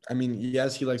 I mean,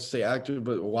 yes, he likes to stay active,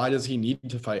 but why does he need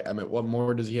to fight Emmett? What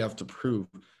more does he have to prove?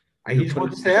 He just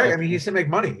wants to stay. I mean, he's to make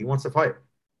money. He wants to fight.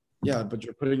 Yeah, but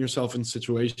you're putting yourself in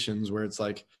situations where it's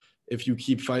like, if you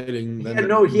keep fighting, He then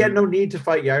had no need to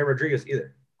fight Yair Rodriguez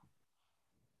either.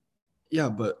 Yeah,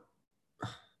 but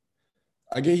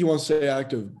I get he wants to stay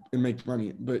active and make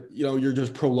money, but you're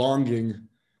just prolonging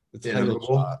the title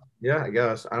shot. Yeah, I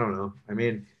guess. I don't know. I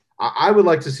mean, I would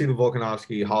like to see the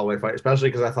Volkanovski Holloway fight, especially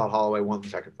because I thought Holloway won the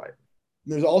second fight.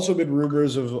 There's also been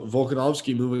rumors of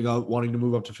Volkanovski wanting to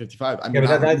move up to 55. I mean,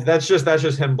 Yeah, but that's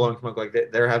just him blowing smoke. Like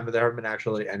there haven't been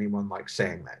actually anyone like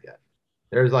saying that yet.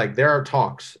 There are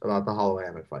talks about the Holloway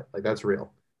Emmett fight. Like that's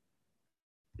real.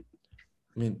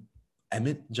 I mean,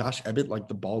 Josh Emmett, like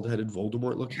the bald-headed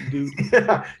Voldemort looking dude.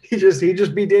 Yeah, he just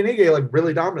beat Dan Ige like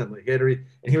really dominantly. And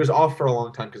he was off for a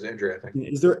long time because of injury, I think.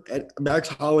 Is there Max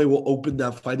Holloway will open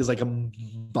that fight as like a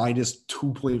minus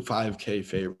 2.5K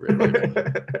favorite?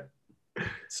 Like,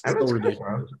 so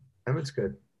ridiculous. Emmett's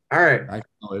good. All right. Max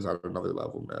Holloway's on another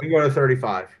level, man. We go to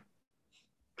 35.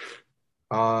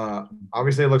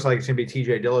 Obviously, it looks like it's gonna be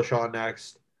TJ Dillashaw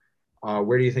next.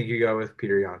 Where do you think you go with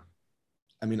Peter Yan?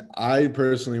 I mean, I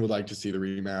personally would like to see the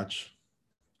rematch,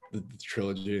 the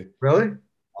trilogy. Really?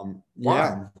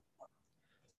 Yeah.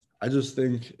 I just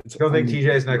think it's. You don't think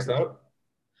TJ's next up?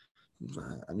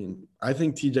 I mean, I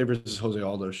think TJ versus Jose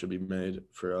Aldo should be made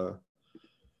for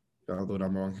the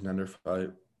number one contender fight.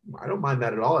 I don't mind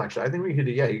that at all, actually. I think we could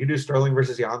do, you could do Sterling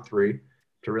versus Yan 3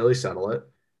 to really settle it.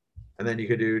 And then you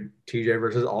could do TJ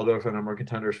versus Aldo for the number one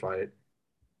contenders fight.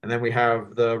 And then we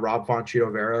have the Rob Font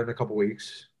Cheeto Vera in a couple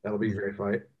weeks. That'll be a great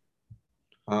fight.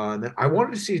 And then I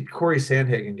wanted to see Corey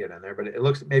Sandhagen get in there, but it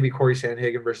looks maybe Corey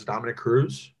Sandhagen versus Dominic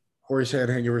Cruz. Corey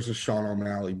Sandhagen versus Sean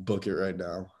O'Malley. Book it right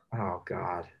now. Oh,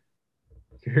 God.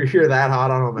 You're that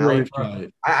hot on O'Malley.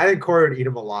 I think Corey would eat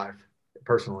him alive,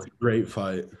 personally. Great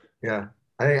fight. Yeah.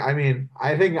 I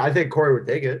think Corey would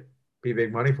take it. Be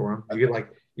big money for him. You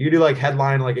could do like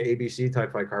headline like an ABC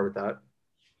type fight card with that.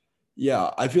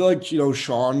 Yeah, I feel like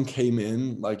Sean came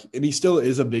in like, and he still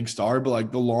is a big star, but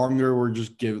like the longer we're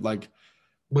just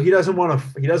well, he doesn't want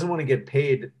to get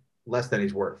paid less than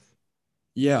he's worth.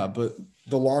 Yeah, but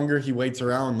the longer he waits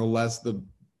around, the less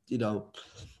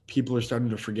people are starting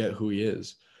to forget who he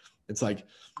is. It's like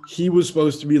he was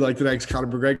supposed to be like the next Conor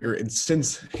McGregor, and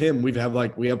since him, we have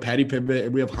Paddy Pimblett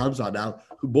and we have Hamzat now,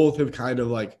 who both have kind of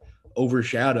like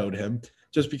overshadowed him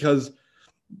just because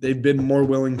they've been more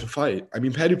willing to fight. I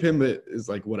mean, Paddy Pimblett is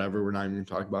like whatever. We're not even going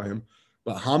to talk about him,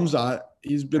 but Hamzat,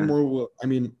 he's been more. I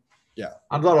mean, yeah,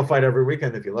 Hamzat will fight every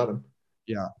weekend if you let him.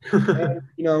 Yeah, and,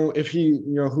 if he,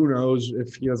 who knows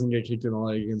if he doesn't get kicked in the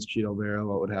leg against Cheeto Vera,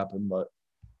 what would happen? But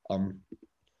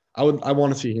I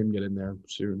want to see him get in there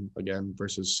soon again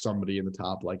versus somebody in the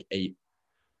top like 8.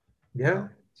 Yeah,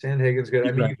 Sandhagen's good.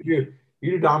 I mean, you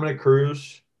do Dominic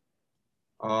Cruz.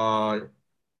 You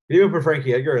even put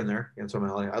Frankie Edgar in there against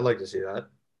O'Malley. I'd like to see that.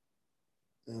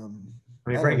 I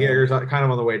mean, Frankie Edgar's kind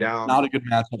of on the way down. Not a good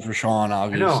matchup for Sean,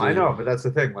 obviously. I know, but that's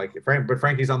the thing. Like,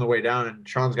 Frankie's on the way down, and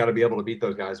Sean's got to be able to beat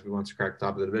those guys if he wants to crack the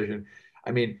top of the division.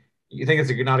 I mean, you think it's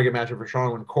not a good matchup for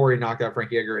Sean when Corey knocked out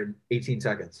Frankie Edgar in 18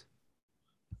 seconds?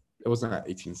 It wasn't at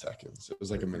 18 seconds. It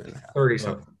was like a minute and a half. 30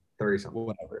 something.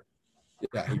 Whatever.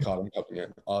 Yeah, he caught him coming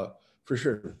in. For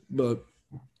sure. But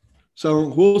so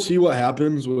we'll see what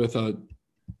happens with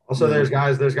Also, Yeah.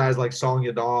 there's guys like Song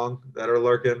Yadong that are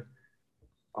lurking.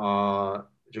 Uh,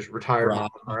 just retired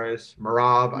Rob.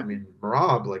 Marab. I mean,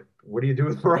 Marab. Like, what do you do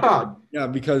with Marab? Yeah,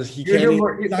 because he You can't.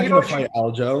 do He's not you going know to fight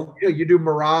Aljo. you do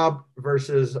Marab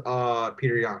versus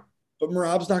Peter Yan. But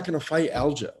Marab's not going to fight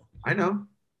Aljo. I know.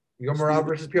 You go Marab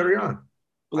versus Peter Yan.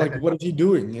 But like, what is he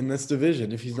doing in this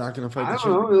division if he's not going to fight I the don't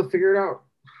know. champion? They'll figure it out.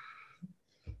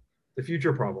 The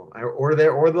future problem, or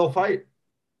they'll fight.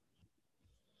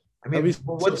 I That'd mean,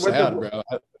 be so sad, bro.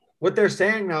 what they're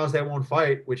saying now is they won't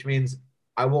fight, which means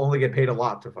I will only get paid a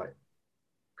lot to fight.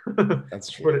 That's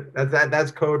true.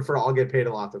 That's code for I'll get paid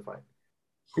a lot to fight.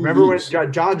 Who Remember when lose?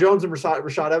 John Jones and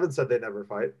Rashad Evans said they'd never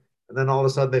fight, and then all of a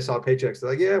sudden they saw paychecks.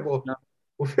 They're like, yeah, we'll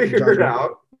figure it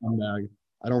out. Scumbag.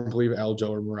 I don't believe Aljo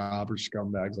or Marab are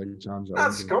scumbags like John Jones.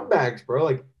 Not scumbags, bro.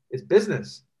 Like, it's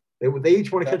business. They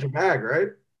each want to catch a bag, right?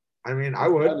 I mean, I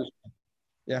would.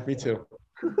 Yeah, me too.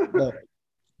 But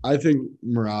I think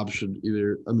Marab should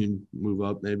move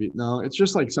up maybe. No, it's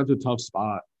just like such a tough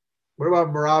spot. What about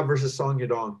Marab versus Song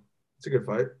Yadong? It's a good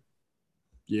fight.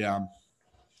 Yeah,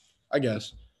 I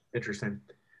guess. Interesting.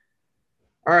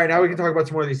 All right, now we can talk about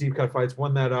some more of these deep cut fights.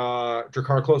 One that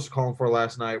Drakkar Close was calling for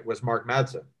last night was Mark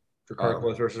Madsen. Drakkar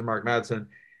Close versus Mark Madsen.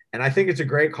 And I think it's a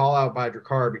great call out by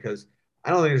Drakkar because I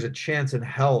don't think there's a chance in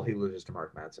hell he loses to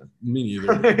Mark Madsen. Me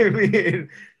neither.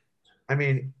 I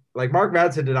mean, like Mark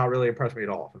Madsen did not really impress me at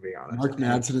all, to be honest. Mark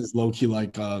Madsen is low key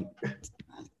like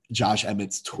Josh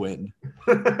Emmett's twin.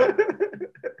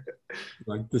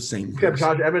 Like the same. Yeah,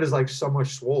 Josh Emmett is like so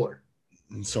much swoller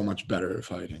and so much better at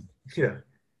fighting. Yeah.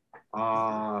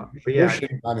 But yeah,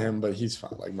 on him, but he's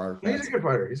fine. Like Mark, he's a good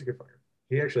fighter.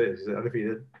 He actually is. He's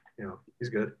undefeated. You know, he's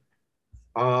good.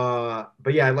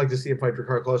 But yeah, I'd like to see him fight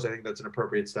Drakkar Close. I think that's an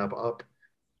appropriate step up.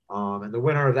 And the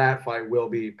winner of that fight will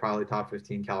be probably top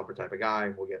 15 caliber type of guy,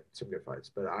 and we'll get some good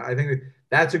fights. But I think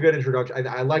that's a good introduction.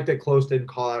 I like that Close didn't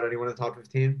call out anyone in the top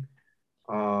 15.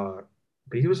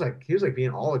 But he was like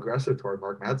being all aggressive toward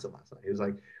Mark Madsen last night. He was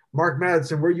like, Mark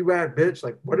Madsen, where you at, bitch?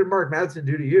 Like, what did Mark Madsen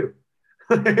do to you?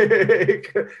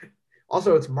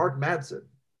 Also, it's Mark Madsen.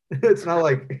 It's not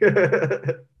like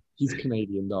he's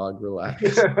Canadian, dog. Relax.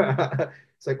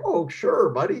 It's like, oh, sure,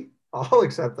 buddy. I'll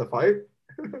accept the fight.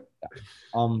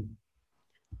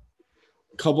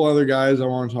 Couple other guys I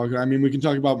want to talk about. I mean, we can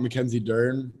talk about Mackenzie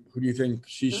Dern. Who do you think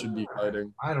she should be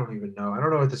fighting? I don't even know. I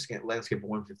don't know what the landscape of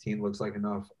 115 looks like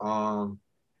enough.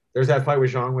 There's that fight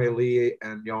with Zhang Wei Li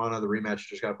and Joanna. The rematch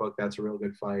just got booked. That's a real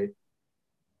good fight.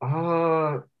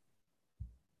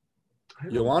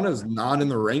 Joanna's not in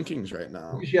the rankings right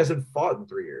now. She hasn't fought in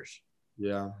 3 years.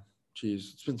 Yeah.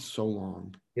 Jeez, it's been so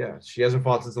long. Yeah, she hasn't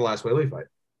fought since the last Wei Li fight.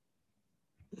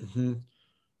 Mm-hmm.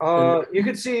 You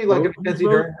could see like a Mackenzie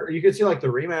Dern, or you could see like the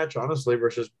rematch, honestly,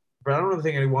 versus. But I don't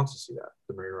think anyone wants to see that,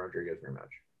 the Marina Rodriguez rematch.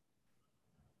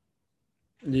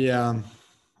 Yeah.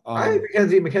 I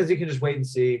think Mackenzie can just wait and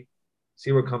see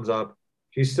what comes up.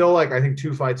 She's still like, I think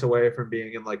 2 fights away from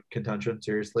being in like contention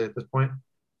seriously at this point.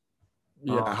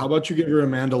 Yeah. How about you give her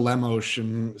Amanda Lemos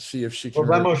and see if she can.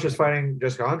 Well, Lemos is fighting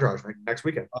Jessica Andrade next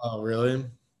weekend. Oh, really?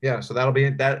 Yeah. So that'll be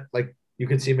that. Like you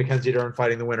could see Mackenzie Dern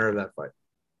fighting the winner of that fight.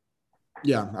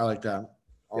 Yeah, I like that.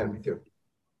 Yeah, me too.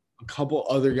 A couple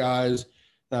other guys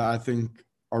that I think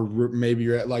are maybe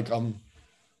like Kyle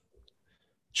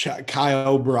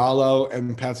Barallo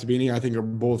and Pat Sabini, I think are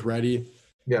both ready.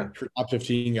 Yeah, for top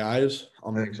 15 guys.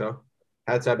 I think so.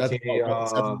 Pat Sabatini,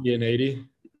 70 and 80.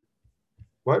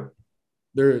 What?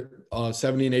 They're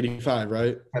 70 and 85,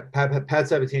 right? Pat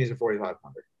Sabatini's a 45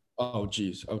 pounder. Oh,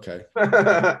 geez. Okay.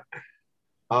 But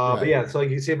yeah, so like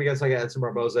you see him against like Edson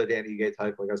Barboza, Danny Ige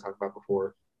type, like I was talking about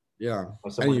before. Yeah,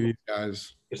 any of these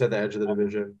guys just at the edge of the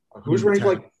division. Who's ranked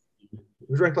like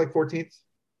 14th?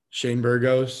 Shane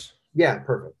Burgos. Yeah,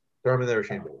 perfect. Throw him in there with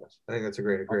Shane Burgos. I think that's a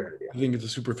great idea. I think it's a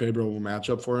super favorable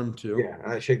matchup for him too. Yeah,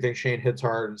 I think Shane hits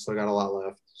hard and still got a lot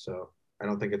left. So I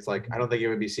don't think it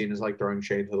would be seen as like throwing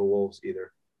Shane to the wolves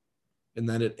either. And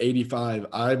then at 85,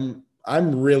 I'm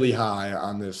really high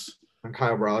on this. On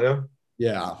Kyle Braulio?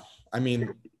 Yeah. I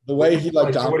mean, the way he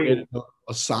dominated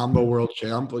a Sambo world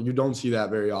champ, you don't see that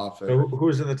very often. So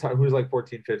who's in the top? Who's like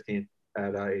 14, 15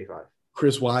 at 85?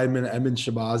 Chris Weidman, Emin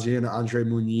Shabazian, Andre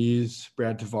Muniz,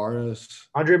 Brad Tavares.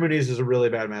 Andre Muniz is a really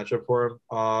bad matchup for him.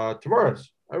 Tavares.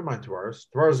 I don't mind Tavares.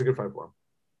 Tavares is a good fight for him.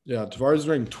 Yeah, Tavares is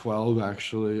ranked 12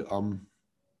 actually.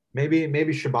 Maybe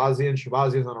Shabazian.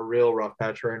 Shabazian's on a real rough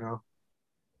patch right now.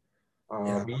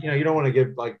 You don't want to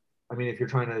give like. I mean, if you're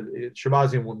trying to,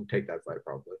 Shabazian wouldn't take that fight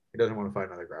probably. He doesn't want to fight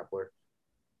another grappler.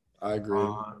 I agree.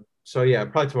 So yeah,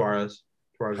 probably Tavares.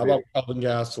 How about Kelvin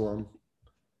Gastelum?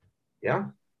 Yeah.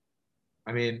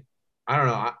 I mean, I don't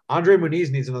know. Andre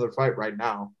Muniz needs another fight right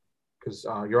now. because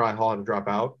Uriah Hall had to drop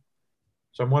out.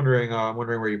 So I'm wondering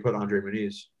where you put Andre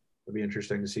Muniz. It'd be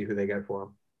interesting to see who they get for him.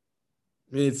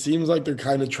 I mean, it seems like they're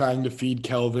kind of trying to feed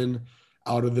Kelvin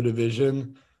out of the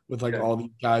division with like Yeah, all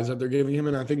these guys that they're giving him.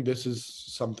 And I think this is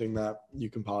something that you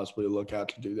can possibly look at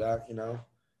to do that, you know?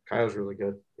 Kyle's really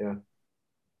good. Yeah, Even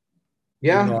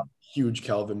yeah. though I'm a huge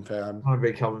Kelvin fan, I'm a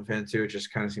big Kelvin fan too. It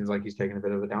just kind of seems like he's taking a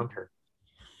bit of a downturn.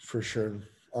 for sure.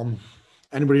 Um,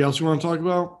 Anybody else you want to talk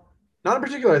about? Not in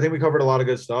particular. I think we covered a lot of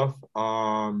good stuff. Yeah,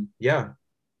 Well, we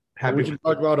happy. can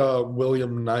talk about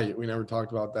William Knight. We never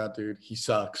talked about that dude. He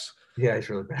sucks. Yeah, he's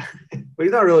really bad, but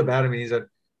he's not really bad. I mean, he's a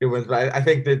good wins. But I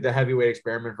think that the heavyweight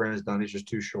experiment for him is done. He's just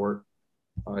too short.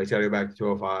 He's got to go back to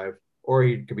 205, or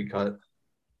he could be cut.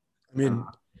 I mean,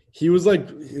 he was like,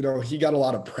 he got a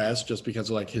lot of press just because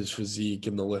of like his physique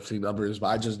and the lifting numbers, but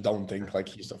I just don't think like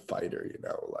he's a fighter,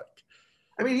 like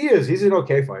I mean, he is. He's an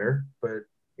okay fighter, but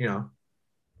you know,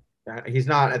 he's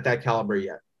not at that caliber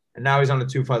yet. And now he's on a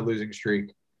 2-fight losing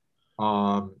streak.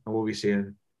 And we'll be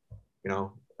seeing,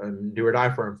 a do or die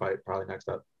for him fight probably next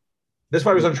up. This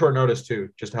fight was on short notice too,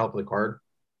 just to help the card.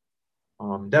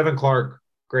 Devin Clark,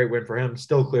 great win for him.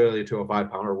 Still clearly a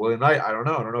 205 pounder. William Knight, I don't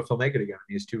know. I don't know if he'll make it again.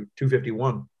 He's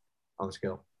 251 on the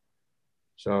scale.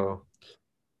 So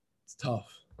it's tough.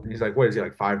 he's like, what is he,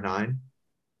 like 5'9"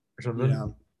 or something? Yeah.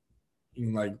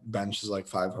 Even like bench is like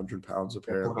 500 pounds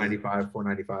apparently.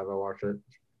 495. I watched it.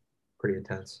 Pretty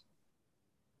intense.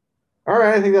 All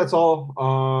right, I think that's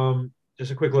all.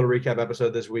 Just a quick little recap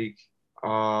episode this week.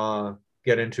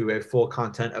 Get into a full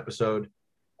content episode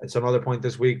at some other point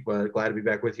this week, but glad to be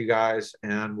back with you guys,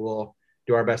 and we'll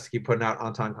do our best to keep putting out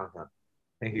on-time content.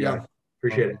 Thank you, guys.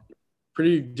 Appreciate it.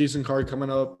 Pretty decent card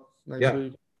coming up next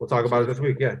week. We'll talk about it this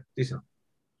week. Yeah, decent.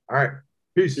 All right.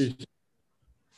 Peace.